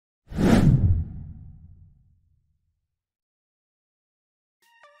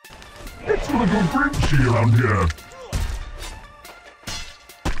It's a little grinchy around here.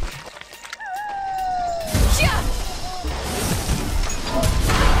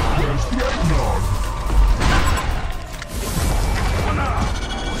 Where's the eggnog?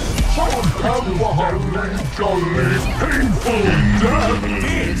 Someone come behind me, jolly, painful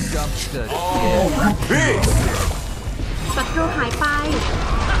death! Oh, repeat! ศัตรูหายไป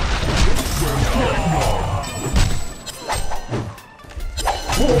Where's the eggnog?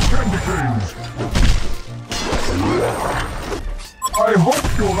 More candy canes! I hope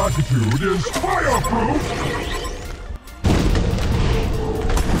your attitude is fireproof!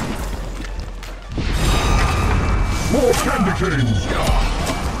 More candy canes!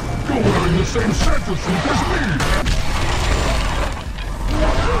 You're wearing the same Santa suit as me!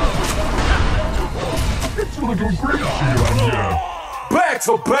 It's a little grinchy around here. Back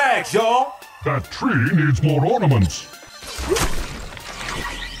to back, y'all! That tree needs more ornaments.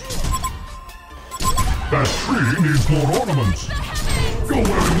 That tree needs more ornaments. You're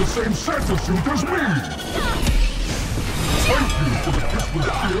wearing the same Santa suit as me. Thank you for the Christmas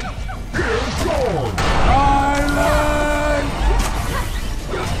gift. Here's yours. Island!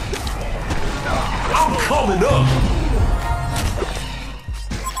 I'm coming up!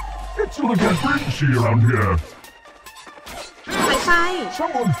 It's a little grinchy around here. หายไป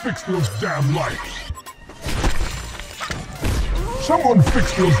Someone fix those damn lights. Someone fix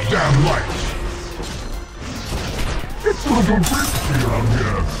those damn lights. It's a little grinchy around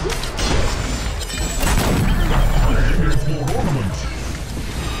here. That tree needs more ornaments.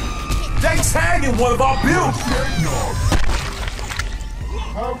 They tagging one of our buildings! Eggnog.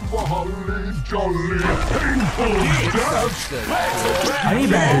 Have a holly jolly painful death. Hey,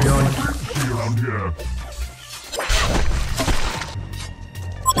 bad doing. Grinchy around here.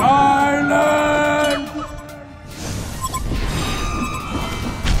 Island!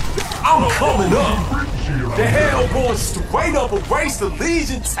 I'm coming up! Grinchy around The here. hell going straight up erase the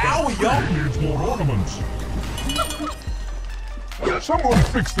Legion Tower, yo! Tree needs more ornaments. Someone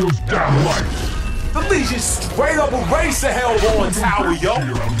fix those damn lights. The Legion straight up erase the Hellborn Tower, yo!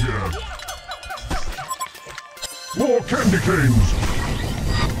 Grinchy around here. More candy canes.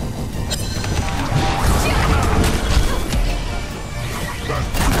 That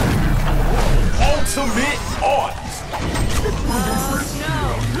tree needs more ornaments. Ultimate art!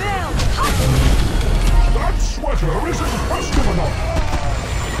 That sweater isn't custom enough.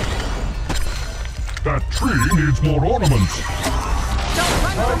 That tree needs more ornaments. Don't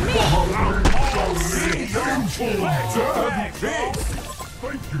run from me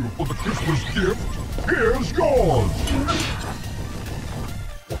Thank you for the Christmas gift. Here's yours.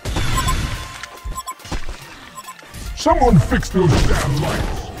 Someone fix those damn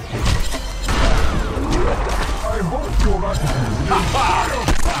lights. I hope your attitude is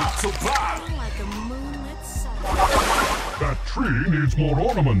Survive! like a moonlit sun. That tree needs more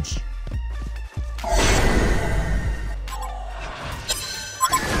ornaments.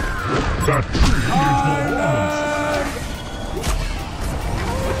 That tree needs more ornaments.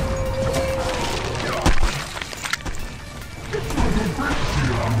 It's a little grinchy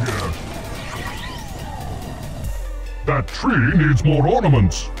around here. That tree needs more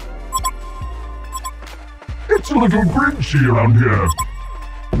ornaments. It's a little grinchy around here.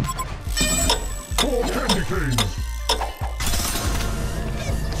 More candy canes.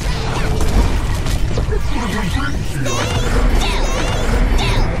 It's a little grinchy around here.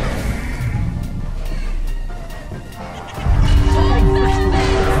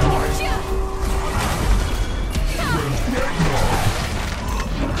 Where's the eggnog?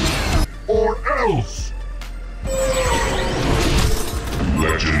 Or else.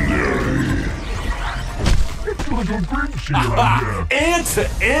 Legendary. It's a little grinchy around here. End to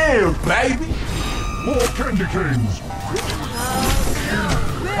end, baby! More candy canes.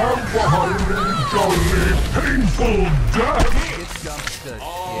 Have a holly jolly painful death.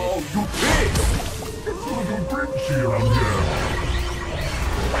 Oh, you big! It's a little grinchy around here.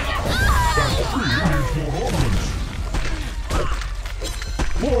 That tree needs more ornaments.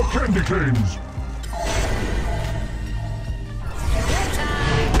 More candy canes.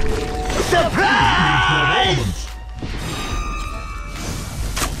 Surprise!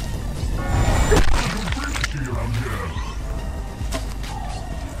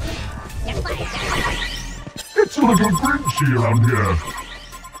 It's a little grinchy around here.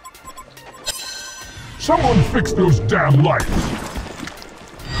 Someone fix those damn lights.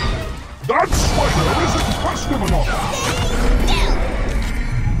 That sweater isn't custom enough.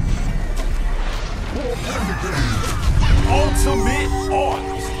 More candy canes. Ultimate art!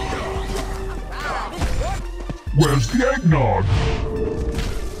 Where's the eggnog?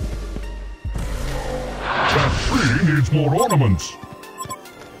 tree needs more ornaments.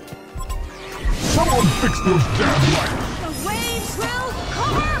 Someone fix those damn lights. The waves will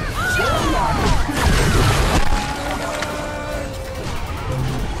cover.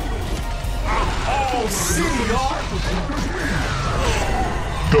 Oh, city art.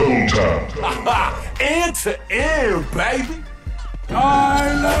 Double tap. End to end, baby.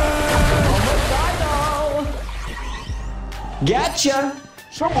 Gotcha.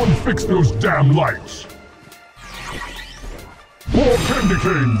 Someone fix those damn lights. More candy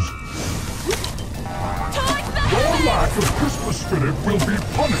canes. Your lack of Christmas spirit will be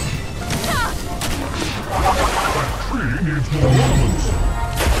punished. That tree needs more ornaments.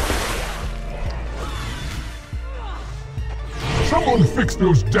 Someone fix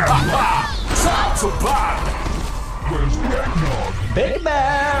those damn lights. Top to bottom. Where's the eggnog? Big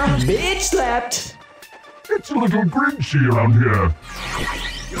bear. Bitch slapped. It's a little grinchy around here.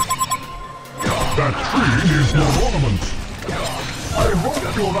 That tree needs more ornaments. I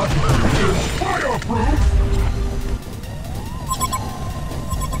hope your attitude is fireproof.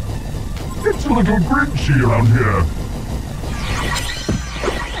 It's a little grinchy around here.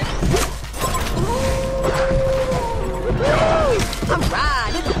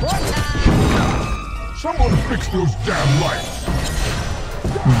 Alright, it's war time. Someone fix those damn lights.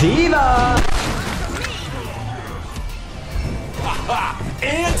 Diva.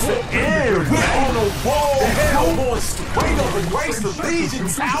 End to end. We're on a roll. The hell going straight up and race the Legion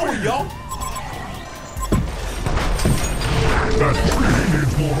Tower, yo. That tree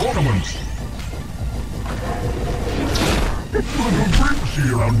needs more ornaments. It's a little grinchy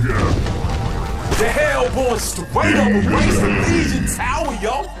around here. The hell going straight up and race the Legion Tower,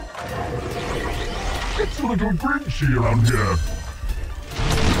 yo. It's a little grinchy around here.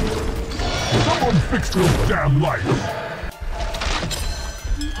 Someone fix those damn lights.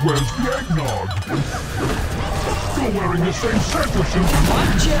 Where's the eggnog? You're wearing the same Santa suit.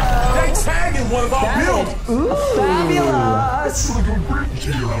 They tagging one of our buildings. Ooh, fabulous. It's a little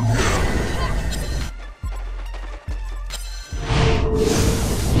grinchy around here.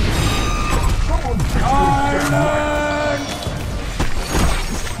 Someone fix those damn lights.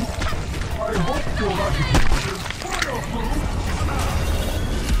 I hope your attitude is fireproof.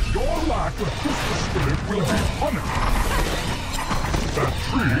 Your lack of Christmas spirit will be punished. That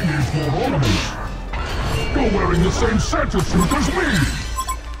tree needs more ornaments. You're wearing the same Santa suit as me.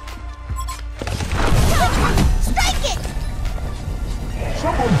 Strike it!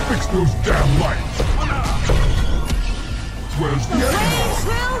 Someone fix those damn lights. Where's the eggnog? Waves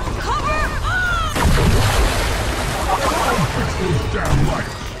will cover. Someone fix those damn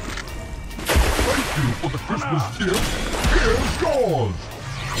lights. Thank you for the Christmas gift. Here's yours.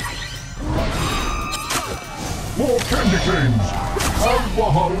 More candy canes. Have a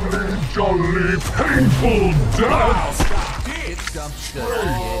holly jolly painful death. Hey,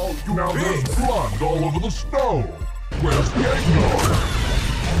 now there's blood all over the snow. Where's the eggnog?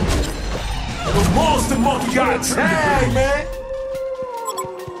 The monster monkey got a tag, man.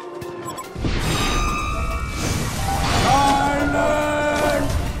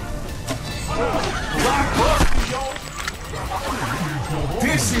 Blockbuster, yo.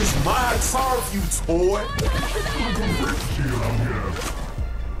 This is my turf, you toy.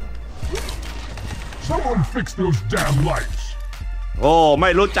 Someone fix those damn lights. โอ้ไม่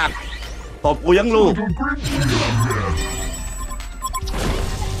รู้จักตบกูยังลูก Little grinchy around here.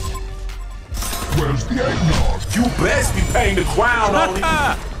 Where's the eggnog? You best be paying the crown on it.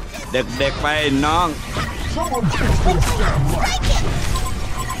 เด็กๆไปน้อง Someone fix those damn lights.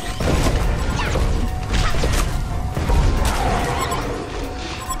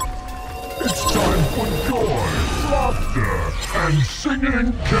 It's time for joy, laughter, and singing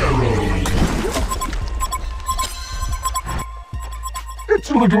carols. It's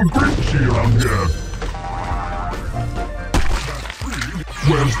a little grinchy around here.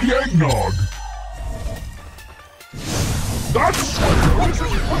 Where's the eggnog? That's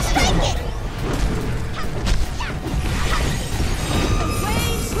what's going on. The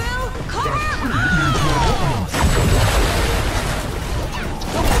waves will cover.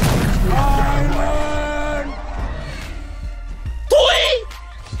 Island! ทุย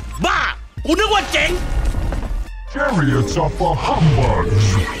บ้ากูนึกว่าเจ๋ง Chariots are for humbugs.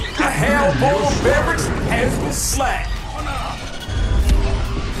 The hellborn barracks has been slacked.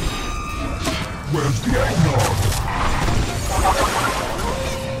 Where's the eggnog?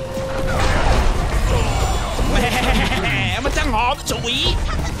 แหมมันจังหอมฉุย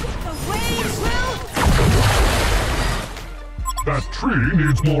The waves will. That tree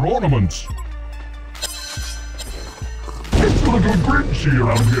needs more ornaments. It's a little grinchy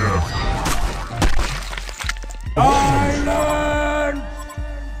around here. Island!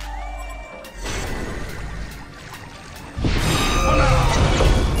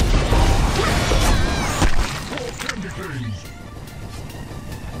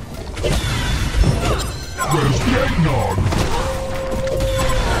 Where's the eggnog?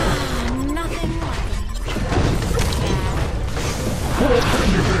 Nothing like Four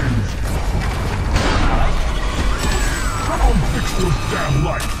candy canes! Come on, fix those damn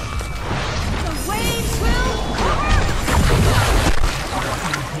lights! the waves will cover.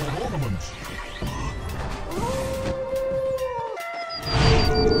 More ornaments!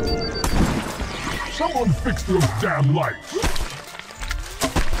 Someone fix those damn lights!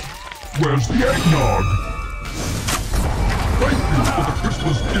 Where's the eggnog? Thank you for the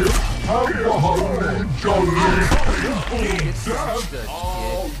Christmas gift. Have a holly jolly painful death.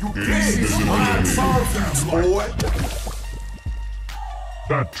 Oh, you this is my turf, boy.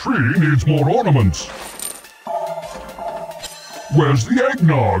 That tree needs more ornaments. Where's the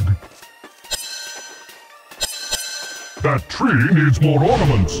eggnog? That tree needs more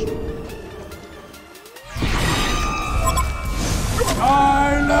ornaments.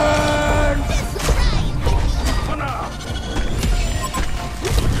 Island!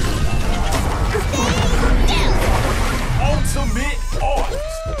 Ultimate art.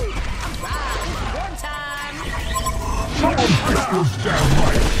 One time. Someone fix those damn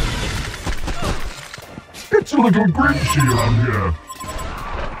lights. It's a little grinchy around here.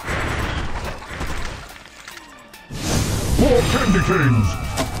 More candy canes.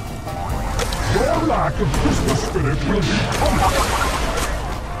 Your lack of Christmas spirit will be punished.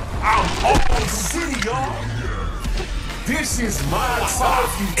 I'm all city, y'all. This is my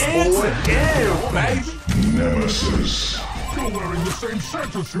turf, you boy. Yeah, baby. Nemesis. You're wearing the same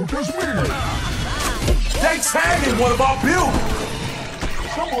Santa suit as me. They tagging one of our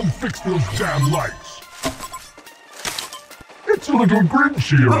buildings. Someone fix those damn lights. It's a little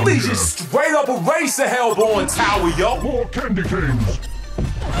grinchy At around least here. you straight up erase the Hellborn Tower, yo. More candy canes.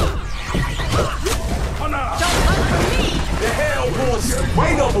 The Hellborn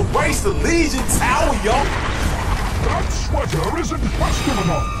straight up erase the Legion Tower, yo. That sweater isn't custom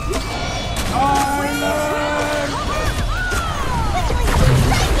enough. Island!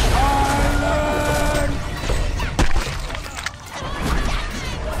 Island!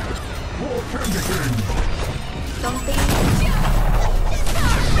 More candy canes. Something.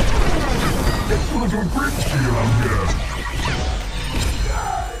 It's a little grinchy around here.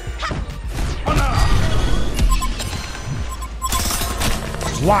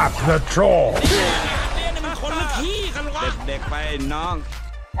 Swat the troll. คนละที่กันวะเด็กๆไปน้อง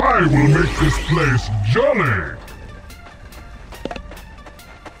I will make this place jolly.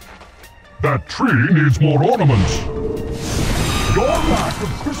 That tree needs more ornaments. Your lack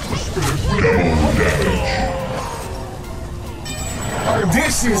of Christmas spirit will be punished.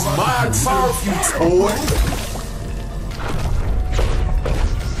 This is my turf, you toy.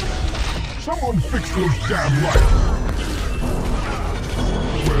 Someone fix those damn lights.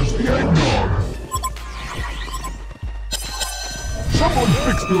 Where's the eggnog? Someone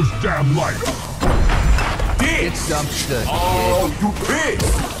fix those damn lights. This. Oh, you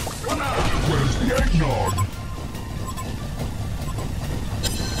pissed. Where's the eggnog?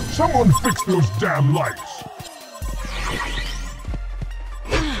 Someone fix those damn lights.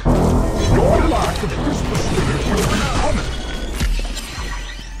 Your lack of Christmas spirit will be punished.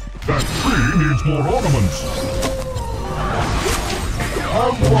 That tree needs more ornaments.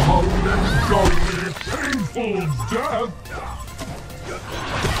 Have a holly jolly painful death.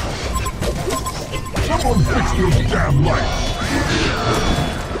 Someone fix those damn lights.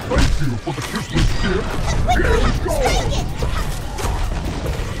 Thank you for the Christmas gift. Here it goes.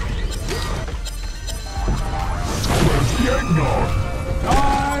 Where's the eggnog?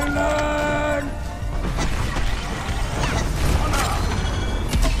 Island!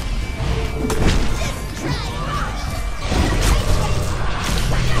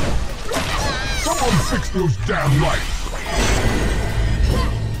 Someone fix those damn lights.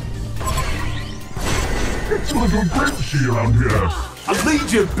 It's a little grinchy around here. A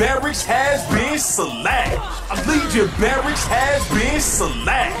Legion barracks has been select. A Legion barracks has been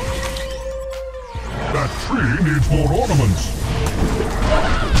select. That tree needs more ornaments.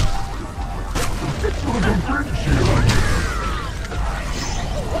 It's a little grinchy around here.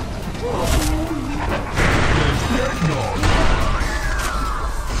 There's the eggnog.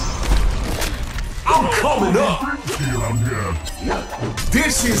 I'm coming up. Grinchy around here.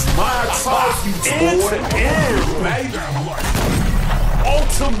 This is my turf, you toy. Yeah, baby. Damn light.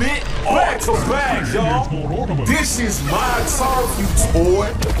 Ultimate back to back, y'all. Needs more ornaments. This is my turf, you toy.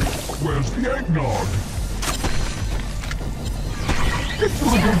 Where's the eggnog? It's a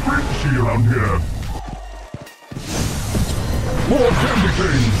little grinchy around here. More candy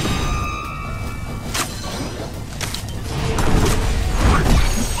canes.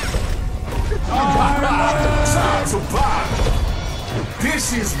 Time to buy. This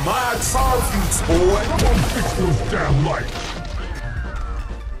is my target, boy. Someone fix those damn lights.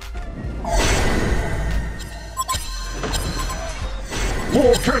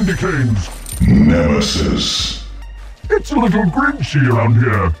 More candy canes. Nemesis. It's a little grinchy around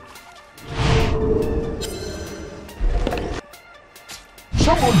here.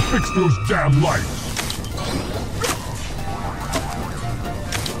 Someone fix those damn lights.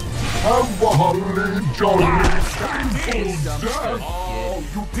 Have a holly jolly thankful death.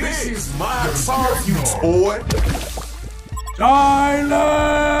 This is my target, boy.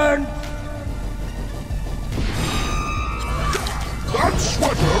 Silence! That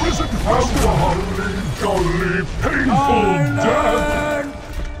sweater isn't have a holly jolly painful death.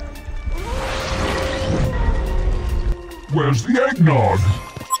 Where's the eggnog?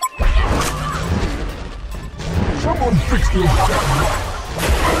 Someone fix those damn lights.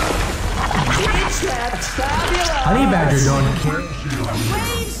 Bitch slapped. Fabulous. Honey Badger don't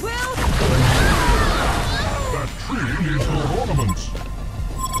Waves will. That tree needs more ornaments.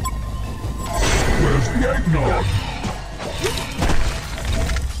 Where's the eggnog?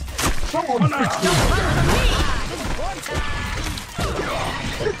 Someone fix this.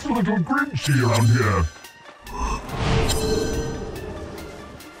 It's a little grinchy around here.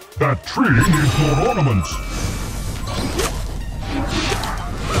 That tree needs more ornaments.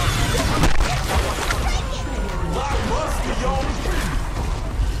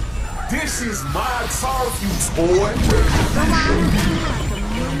 This is my target, boy.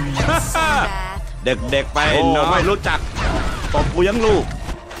 เด็กๆไปน้องไม่รู้จักตบกูยังลูก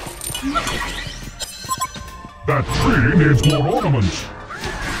That tree needs more ornaments.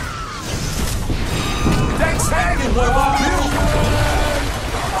 That's hanging with my bill.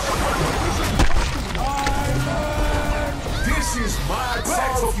 This is my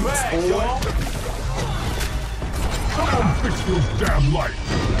target, boy. Someone fix those damn lights.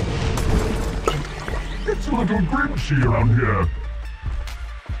 It's a little grinchy around here.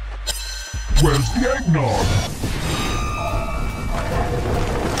 Where's the eggnog?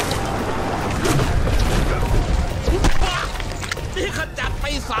นี่ขจัดไป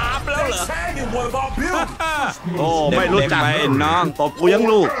3แล้วเหรอ That's hanging with my bill. โอ้ไม่รู้จักไปน้องตบกูยัง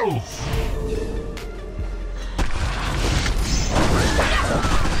ลูก Else.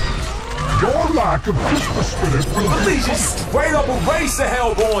 Your lack of Christmas spirit will be Allegiant straight up erase the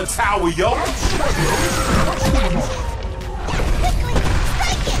Hellborn Tower, yo.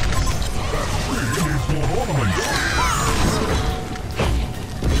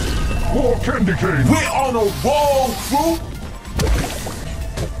 More candy canes. We're on a roll, crew.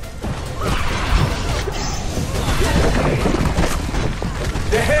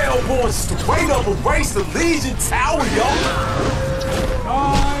 The Hellborn straight up erase the Legion Tower, yo.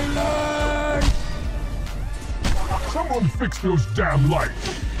 Someone fix those damn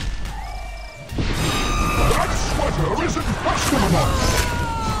lights. That sweater isn't custom enough.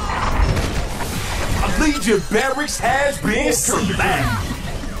 A Legion barracks has been selected.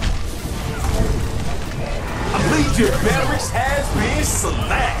 A Legion barracks has been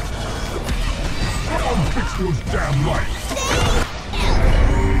selected. Someone fix those damn lights.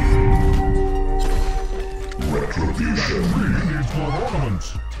 Retribution. That tree needs more ornaments.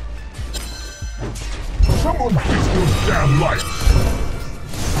 Someone fix those damn lights.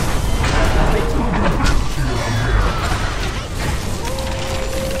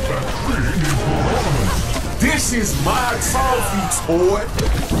 That tree needs more ornaments. This is my target, boy.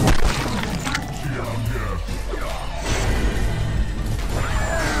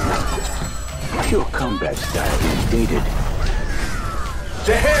 Your combat style is dated.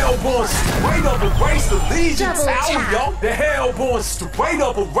 The Hellborn straight up erase the Legion Double Tower, tap. yo. The Hellborn straight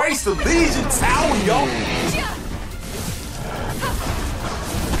up erase the Legion Tower, yo.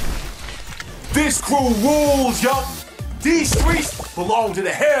 This crew rules, yo. These streets belong to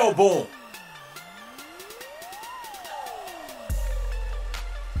the Hellborn.